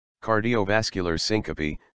Cardiovascular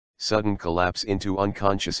syncope, sudden collapse into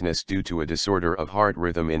unconsciousness due to a disorder of heart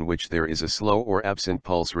rhythm in which there is a slow or absent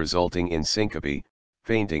pulse resulting in syncope,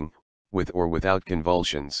 fainting, with or without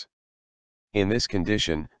convulsions. In this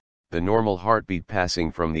condition, the normal heartbeat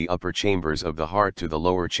passing from the upper chambers of the heart to the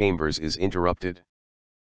lower chambers is interrupted.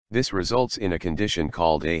 This results in a condition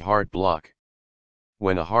called a heart block.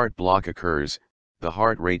 When a heart block occurs, the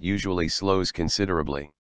heart rate usually slows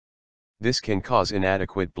considerably. This can cause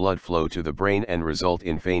inadequate blood flow to the brain and result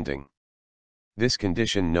in fainting. This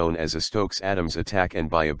condition, known as a Stokes-Adams attack and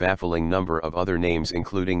by a baffling number of other names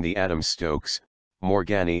including the Adams-Stokes,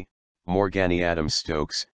 Morgani,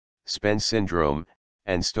 Morgani-Adams-Stokes, Spence syndrome,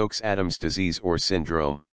 and Stokes-Adams disease or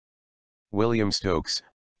syndrome. William Stokes,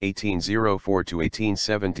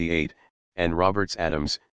 1804–1878, and Roberts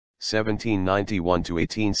Adams,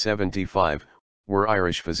 1791–1875, were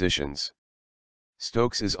Irish physicians.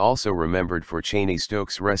 Stokes is also remembered for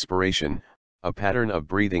Cheney-Stokes respiration, a pattern of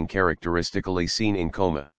breathing characteristically seen in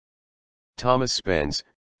coma. Thomas Spence,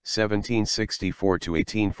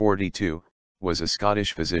 1764–1842, was a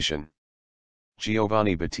Scottish physician.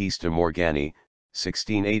 Giovanni Battista Morgani,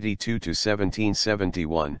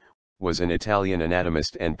 1682–1771, was an Italian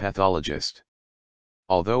anatomist and pathologist.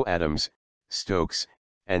 Although Adams, Stokes,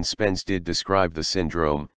 and Spence did describe the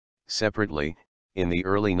syndrome separately, in the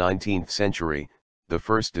early 19th century, the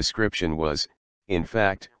first description was, in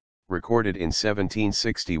fact, recorded in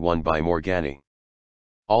 1761 by Morgani.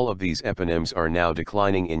 All of these eponyms are now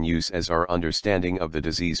declining in use as our understanding of the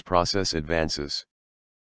disease process advances.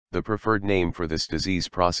 The preferred name for this disease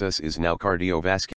process is now cardiovascular.